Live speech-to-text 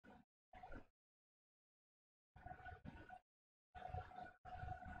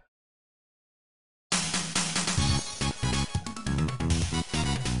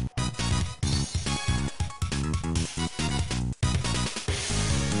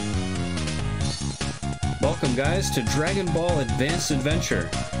Welcome guys to Dragon Ball Advanced Adventure.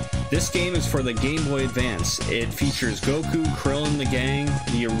 This game is for the Game Boy Advance. It features Goku, Krillin, the gang,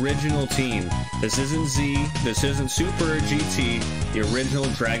 the original team. This isn't Z, this isn't Super or GT, the original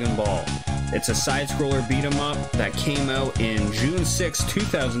Dragon Ball. It's a side-scroller beat-em-up that came out in June 6,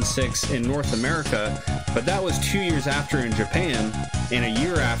 2006 in North America, but that was 2 years after in Japan and a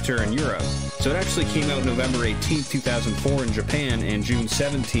year after in Europe. So it actually came out November 18, 2004 in Japan and June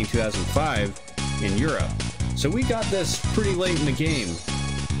 17, 2005 in Europe. So we got this pretty late in the game,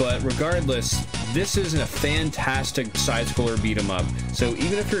 but regardless, this is a fantastic side-scroller beat-em-up. So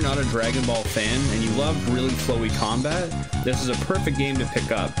even if you're not a Dragon Ball fan and you love really flowy combat, this is a perfect game to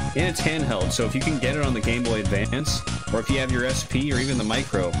pick up. And it's handheld, so if you can get it on the Game Boy Advance, or if you have your SP or even the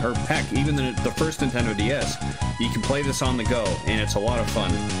Micro, or heck, even the first Nintendo DS, you can play this on the go, and it's a lot of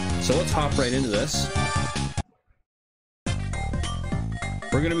fun. So let's hop right into this.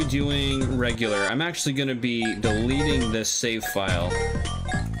 We're going to be doing regular. I'm actually going to be deleting this save file.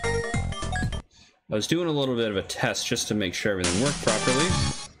 I was doing a little bit of a test just to make sure everything worked properly.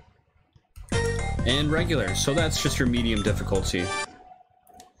 And regular, so that's just your medium difficulty.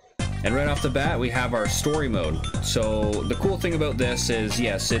 And right off the bat, we have our story mode. So the cool thing about this is,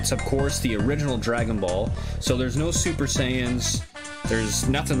 yes, it's of course the original Dragon Ball. So there's no Super Saiyans. There's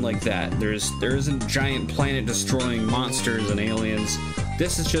nothing like that. There isn't giant planet destroying monsters and aliens.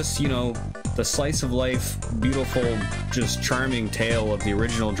 This is just, you know, the slice of life, beautiful, just charming tale of the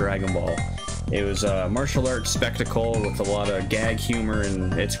original Dragon Ball. It was a martial arts spectacle with a lot of gag humor,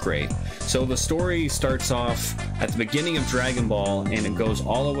 and it's great. So the story starts off at the beginning of Dragon Ball, and it goes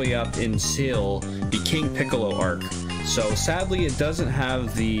all the way up until the King Piccolo arc. So sadly, it doesn't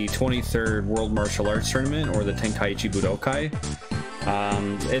have the 23rd World Martial Arts Tournament or the Tenkaichi Budokai.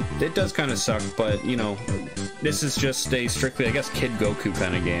 It does kind of suck, but you know, this is just a strictly, I guess, Kid Goku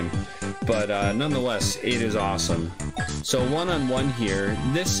kind of game. But nonetheless, it is awesome. So one-on-one here,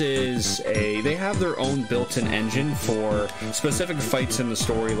 they have their own built-in engine for specific fights in the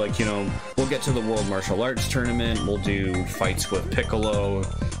story, like, you know, we'll get to the World Martial Arts Tournament, we'll do fights with Piccolo,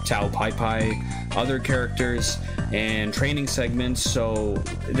 Tao Pai Pai, other characters, and training segments. So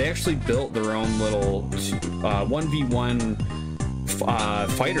they actually built their own little 1v1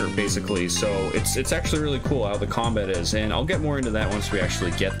 fighter, basically. So it's actually really cool how the combat is, and I'll get more into that once we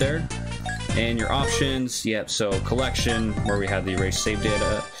actually get there. And your options, yep, so collection, where we have the erase save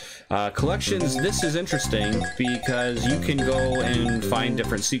data. Collections, this is interesting because you can go and find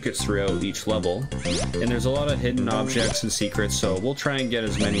different secrets throughout each level, and there's a lot of hidden objects and secrets, so we'll try and get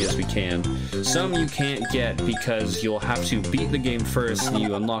as many as we can. Some you can't get because you'll have to beat the game first and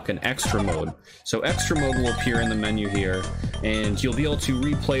you unlock an extra mode. So extra mode will appear in the menu here, and you'll be able to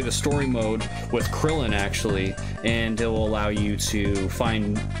replay the story mode with Krillin actually, and it will allow you to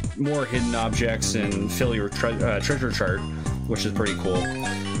find more hidden objects and fill your treasure chart, which is pretty cool.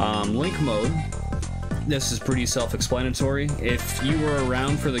 Link mode, this is pretty self-explanatory. If you were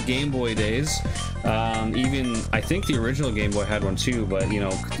around for the Game Boy days, even I think the original Game Boy had one too, but you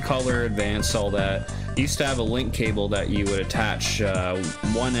know, Color, Advance, all that, used to have a link cable that you would attach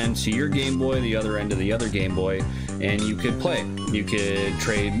one end to your Game Boy, the other end to the other Game Boy, and you could play. You could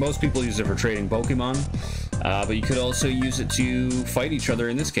trade. Most people use it for trading Pokemon, but you could also use it to fight each other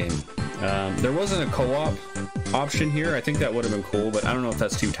in this game. There wasn't a co-op option here. I think that would have been cool, but I don't know if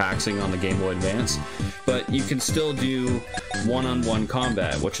that's too taxing on the Game Boy Advance. But you can still do one-on-one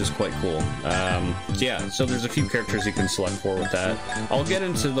combat, which is quite cool. Yeah, so there's a few characters you can select for with that. I'll get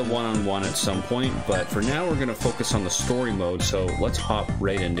into the one-on-one at some point, but for now we're going to focus on the story mode, so let's hop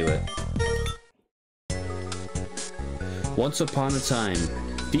right into it. Once upon a time,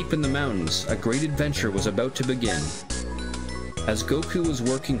 deep in the mountains, a great adventure was about to begin. As Goku was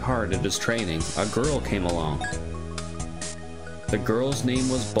working hard at his training, a girl came along. The girl's name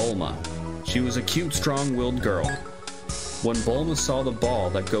was Bulma. She was a cute, strong-willed girl. When Bulma saw the ball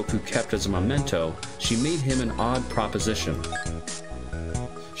that Goku kept as a memento, she made him an odd proposition.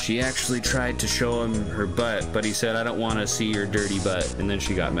 She actually tried to show him her butt, but he said, "I don't want to see your dirty butt," and then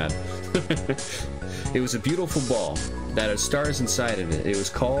she got mad. It was a beautiful ball that had stars inside of it. It was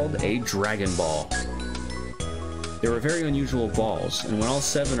called a Dragon Ball. They were very unusual balls, and when all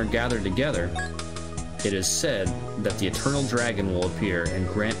seven are gathered together, it is said that the Eternal Dragon will appear and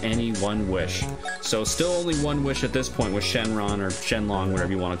grant any one wish. So still only one wish at this point with Shenron or Shenlong,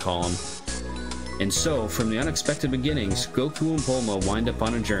 whatever you want to call him. And so, from the unexpected beginnings, Goku and Bulma wind up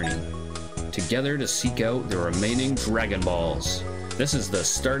on a journey, together to seek out the remaining Dragon Balls. This is the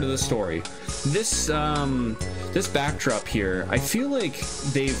start of the story. This backdrop here, I feel like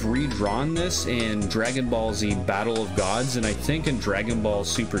they've redrawn this in Dragon Ball Z Battle of Gods, and I think in Dragon Ball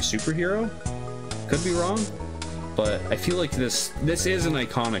Super Superhero, could be wrong, but I feel like this is an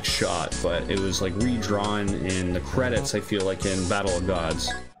iconic shot, but it was like redrawn in the credits, I feel like, in Battle of Gods.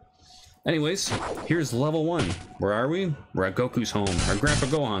 Anyways, here's level 1. Where are we? We're at Goku's home, our Grandpa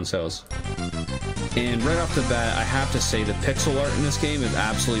Gohan's house. And right off the bat, I have to say the pixel art in this game is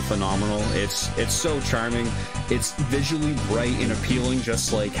absolutely phenomenal. It's so charming. It's visually bright and appealing,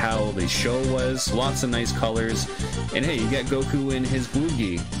 just like how the show was. Lots of nice colors. And hey, you get Goku in his blue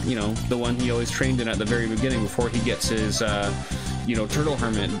gi, you know, the one he always trained in at the very beginning before he gets his, you know, Turtle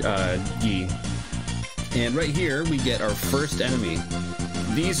Hermit gi. And right here, we get our first enemy.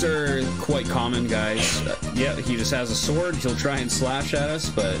 These are quite common, guys. Yeah, he just has a sword. He'll try and slash at us,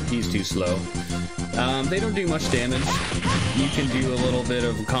 but he's too slow. They don't do much damage. You can do a little bit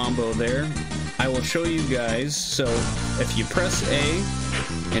of a combo there. I will show you guys. So if you press A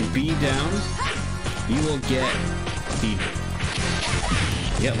and B down, you will get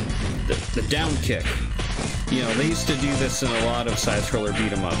the down kick. You know, they used to do this in a lot of side-scroller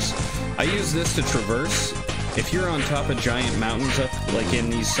beat-em-ups. I use this to traverse. If you're on top of giant mountains up, like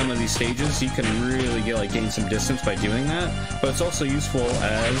in some of these stages, you can really gain some distance by doing that. But it's also useful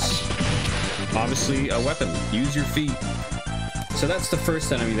as, obviously, a weapon. Use your feet. So that's the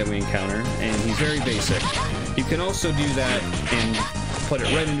first enemy that we encounter, and he's very basic. You can also do that and put it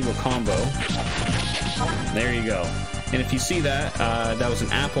right into a combo. There you go. And if you see that, that was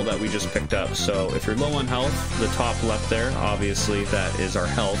an apple that we just picked up. So if you're low on health, the top left there, obviously that is our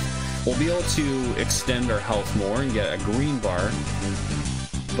health. We'll be able to extend our health more and get a green bar.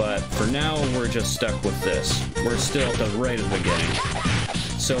 But for now, we're just stuck with this. We're still at the right of the beginning.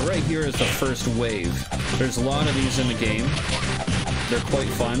 So right here is the first wave. There's a lot of these in the game. They're quite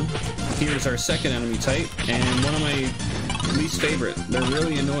fun. Here's our second enemy type, and one of my least favorite. They're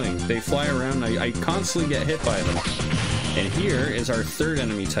really annoying. They fly around, I constantly get hit by them. And here is our third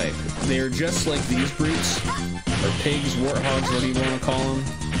enemy type. They're just like these brutes, or pigs, warthogs, whatever you want to call them,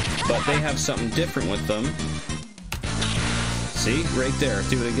 but they have something different with them. See, right there.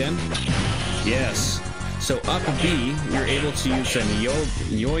 Do it again. Yes. So up B, you're able to use a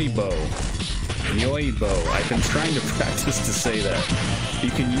Yoibo. Yoibo. I've been trying to practice to say that.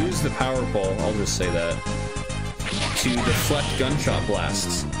 You can use the power ball, I'll just say that, to deflect gunshot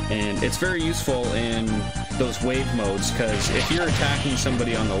blasts. And it's very useful in those wave modes, because if you're attacking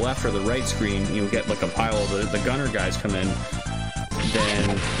somebody on the left or the right screen, you'll get like a pile of the gunner guys come in,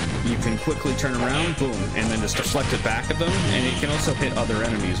 then you can quickly turn around, boom, and then just deflect it back at them, and it can also hit other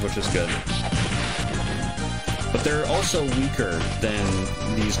enemies, which is good. But they're also weaker than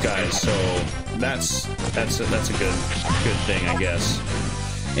these guys, so that's a good thing, I guess.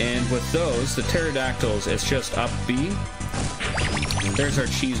 And with those, the pterodactyls, it's just up B. There's our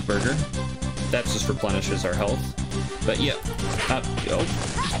cheeseburger. That just replenishes our health. But yeah, up, oh.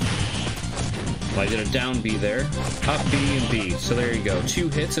 Well, I did a down B there. Up B and B. So there you go. 2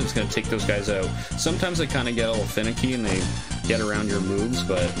 hits and it's going to take those guys out. Sometimes they kind of get a little finicky and they get around your moves,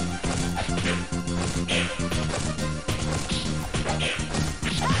 but...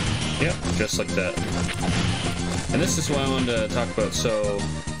 Yep, just like that. And this is what I wanted to talk about. So,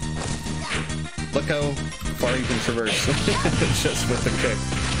 look how far you can traverse just with the kick.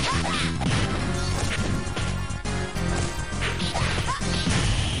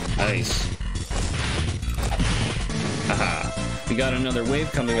 Nice. Haha. We got another wave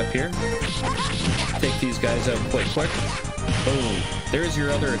coming up here. Take these guys out quite quick. Boom. There's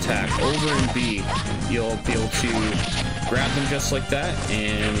your other attack. Over in B, you'll be able to grab them just like that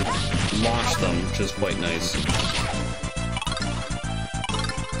and launch them, which is quite nice.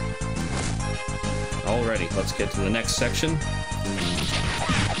 Alrighty, let's get to the next section.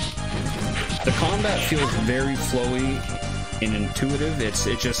 The combat feels very flowy and intuitive. It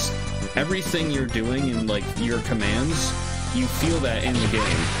just, everything you're doing in like your commands, you feel that in the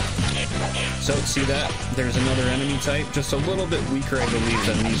game. So, see that? There's another enemy type, just a little bit weaker, I believe,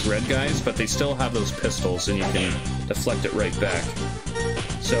 than these red guys, but they still have those pistols, and you can deflect it right back.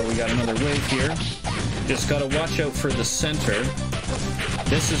 So, we got another wave here. Just gotta watch out for the center.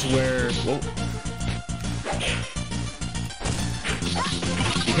 This is where... Whoa.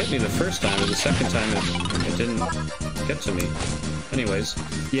 He hit me the first time, but the second time it didn't get to me. Anyways,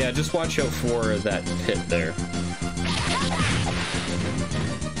 yeah, just watch out for that pit there.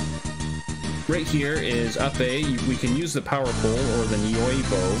 Right here is up A. We can use the power pole or the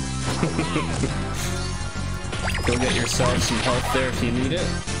Yoibo. Go get yourself some health there if you need it.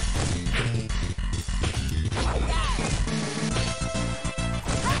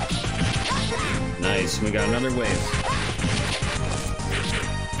 Nice, we got another wave.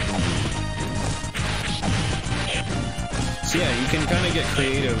 So yeah, you can kind of get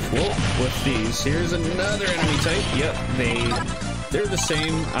creative with these. Here's another enemy type. Yep, they're the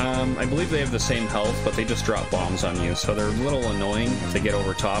same. I believe they have the same health, but they just drop bombs on you, so they're a little annoying if they get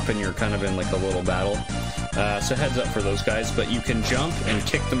over top and you're kind of in like a little battle. So heads up for those guys, but you can jump and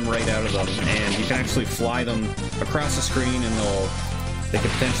kick them right out of them, and you can actually fly them across the screen, and they can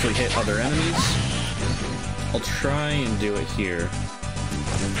potentially hit other enemies. I'll try and do it here.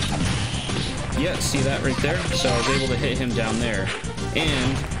 Yeah, see that right there? So I was able to hit him down there.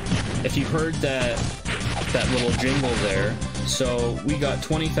 And if you heard that little jingle there, so we got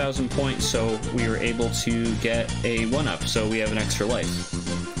 20,000 points, so we were able to get a 1-up, so we have an extra life.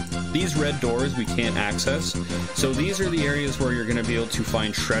 These red doors we can't access, so these are the areas where you're going to be able to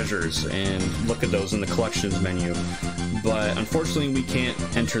find treasures and look at those in the collections menu. But unfortunately we can't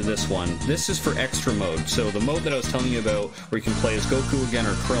enter this one. This is for extra mode, so the mode that I was telling you about where you can play as Goku again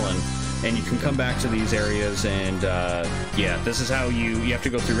or Krillin, and you can come back to these areas, and yeah, this is how you have to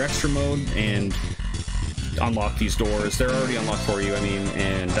go through extra mode and unlock these doors. They're already unlocked for you, I mean,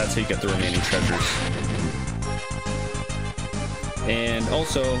 and that's how you get the remaining treasures. And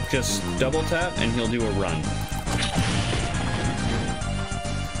also, just double tap and he'll do a run.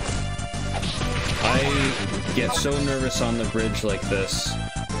 I get so nervous on the bridge like this.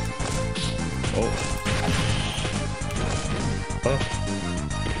 Oh.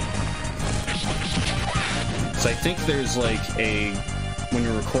 So I think there's like when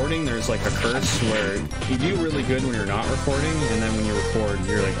you're recording, there's like a curse where you do really good when you're not recording, and then when you record,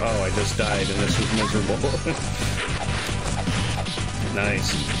 you're like, oh, I just died and this was miserable.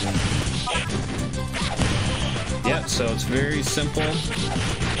 Nice. Yeah, so it's very simple.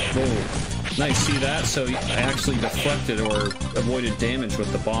 Whoa. Nice, see that? So I actually deflected or avoided damage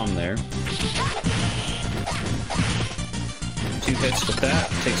with the bomb there. 2 hits with that,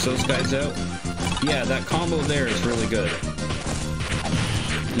 takes those guys out. Yeah, that combo there is really good.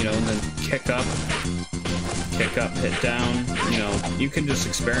 You know, and then kick up, hit down. You know, you can just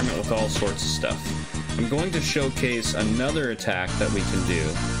experiment with all sorts of stuff. I'm going to showcase another attack that we can do.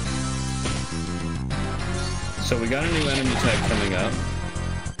 So we got a new enemy type coming up.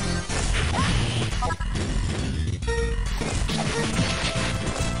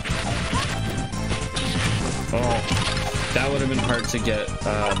 Oh, that would have been hard to get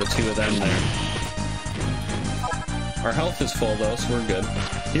the 2 of them there. Our health is full though, so we're good.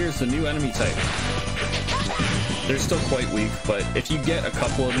 Here's the new enemy type. They're still quite weak, but if you get a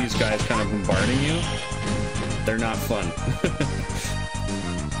couple of these guys kind of bombarding you, they're not fun.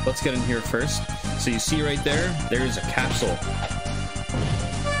 Let's get in here first. So you see right there, there's a capsule.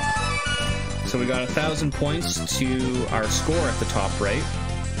 So we got 1,000 points to our score at the top right.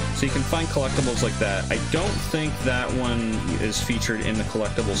 So you can find collectibles like that. I don't think that one is featured in the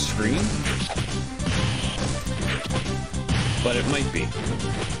collectible screen, but it might be.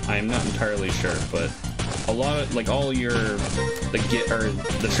 I am not entirely sure, but a lot of, like, all the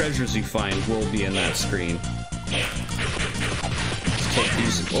treasures you find will be in that screen. Let's take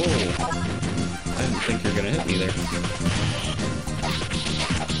these. Oh, I didn't think you were gonna hit me there.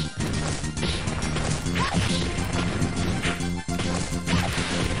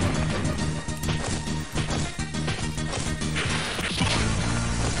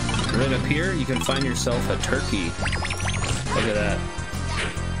 Right up here, you can find yourself a turkey. Look at that.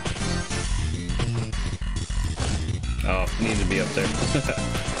 Oh, need to be up there.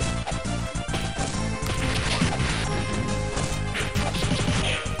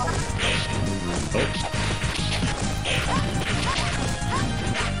 Oh.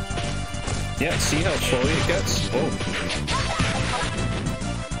 Yeah, see how flowy it gets? Oh.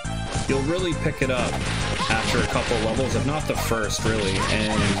 You'll really pick it up after a couple levels, if not the first, really,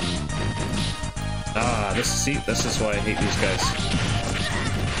 and... this is why I hate these guys.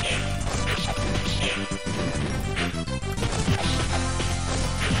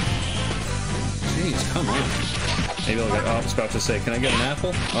 Jeez, come on. Maybe I'll get... Oh, I was about to say, can I get an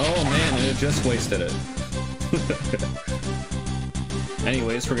apple? Oh man, and it just wasted it.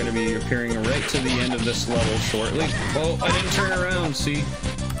 Anyways, we're going to be appearing right to the end of this level shortly. Oh, I didn't turn around, see?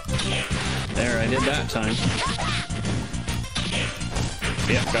 There, I did that time.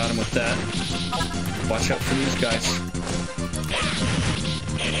 Yep, got him with that. Watch out for these guys.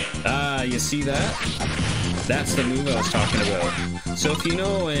 Ah, you see that? That's the move I was talking about. So if you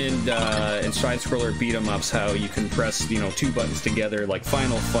know in side-scroller beat-em-ups how you can press, you know, 2 buttons together, like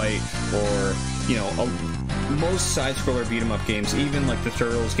Final Fight, or, you know, most side-scroller beat-em-up games, even like the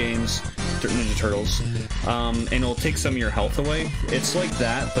Turtles games, Ninja Turtles, and it'll take some of your health away. It's like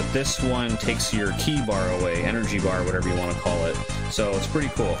that, but this one takes your key bar away, energy bar, whatever you want to call it. So it's pretty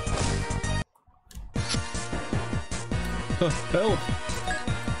cool. Help!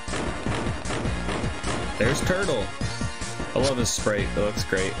 There's Turtle. I love his sprite. It looks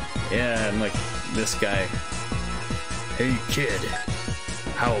great. Yeah, and like this guy. Hey kid,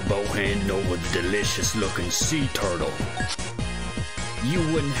 how about handing over the delicious looking sea turtle? You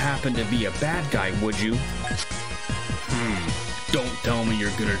wouldn't happen to be a bad guy, would you? Don't tell me you're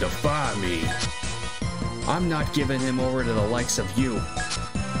gonna defy me. I'm not giving him over to the likes of you.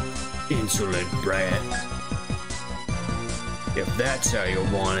 Insolent brat. If that's how you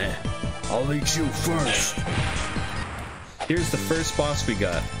want it, I'll eat you first. Here's the first boss we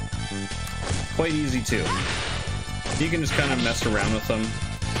got. Quite easy too. You can just kind of mess around with him.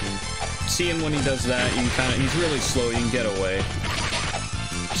 See him when he does that, you can he's really slow, you can get away.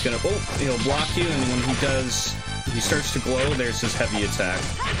 He's gonna, he'll block you, and when he starts to glow, there's his heavy attack.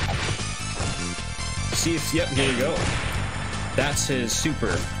 See if, yep, here we go. That's his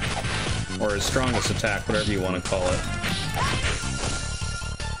super, or his strongest attack, whatever you want to call it.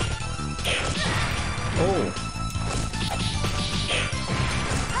 Oh.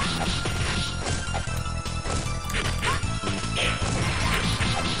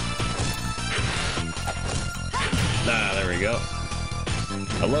 Ah, there we go.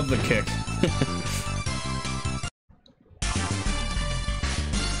 I love the kick.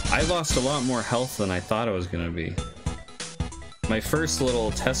 I lost a lot more health than I thought I was going to be. My first little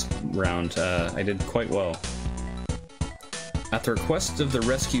test round, I did quite well. At the request of the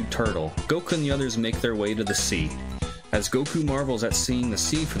rescued turtle, Goku and the others make their way to the sea. As Goku marvels at seeing the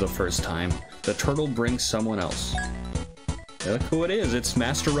sea for the first time, the turtle brings someone else. Look who it is, it's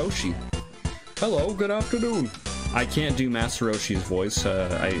Master Roshi. Hello, good afternoon. I can't do Master Roshi's voice,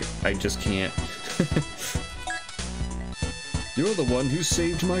 I just can't. You're the one who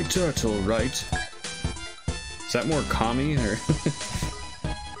saved my turtle, right? Is that more Kami, or...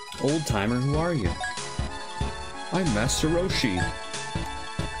 Old timer, who are you? I'm Master Roshi.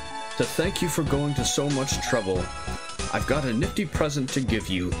 To thank you for going to so much trouble, I've got a nifty present to give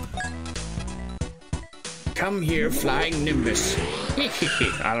you. Come here, flying Nimbus.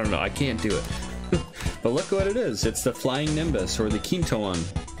 I don't know, I can't do it. But look what it is, it's the flying Nimbus, or the Kintoan.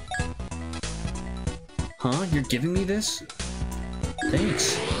 Huh? You're giving me this?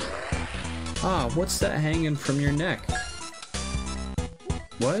 Thanks. Ah, what's that hanging from your neck?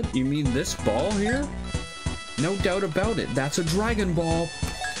 What? You mean this ball here? No doubt about it, that's a Dragon Ball.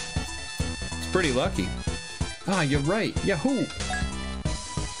 It's pretty lucky. Ah, you're right, yahoo!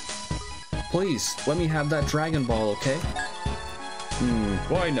 Please, let me have that Dragon Ball, okay?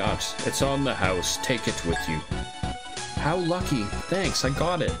 Why not? It's on the house, take it with you. How lucky. Thanks, I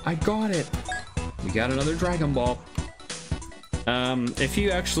got it. I got it! We got another Dragon Ball. If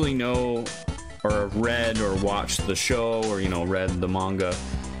you actually know, or read or watched the show, or, you know, read the manga,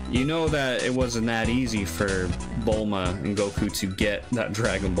 you know that it wasn't that easy for Bulma and Goku to get that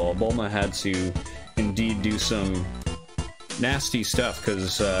Dragon Ball. Bulma had to indeed do some nasty stuff,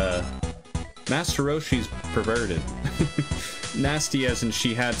 because Master Roshi's perverted. Nasty as in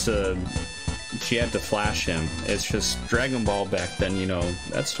she had to flash him. It's just Dragon Ball back then, you know,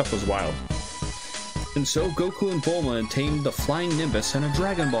 that stuff was wild. And so Goku and Bulma tamed the flying Nimbus and a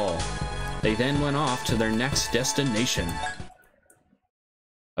Dragon Ball. They then went off to their next destination.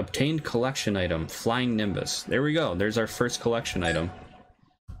 Obtained collection item, Flying Nimbus. There we go, there's our first collection item.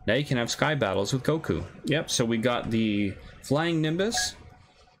 Now you can have sky battles with Goku. Yep, so we got the Flying Nimbus,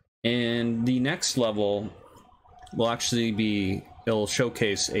 and the next level will actually be, it'll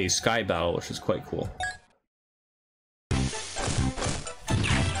showcase a sky battle, which is quite cool.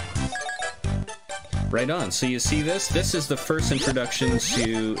 Right on, so you see this? This is the first introduction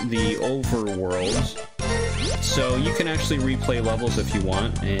to the overworld. So you can actually replay levels if you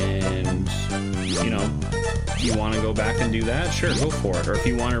want, and, you know, if you want to go back and do that, sure, go for it. Or if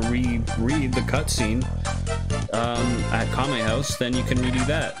you want to read the cutscene at Kame House, then you can redo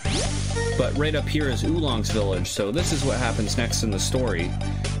that. But right up here is Oolong's village, so this is what happens next in the story.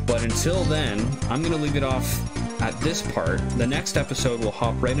 But until then, I'm going to leave it off at this part. The next episode will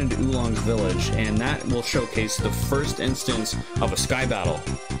hop right into Oolong's village, and that will showcase the first instance of a sky battle.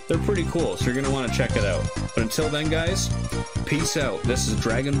 They're pretty cool, so you're going to want to check it out. But until then, guys, peace out. This is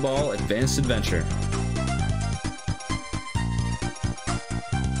Dragon Ball Advanced Adventure.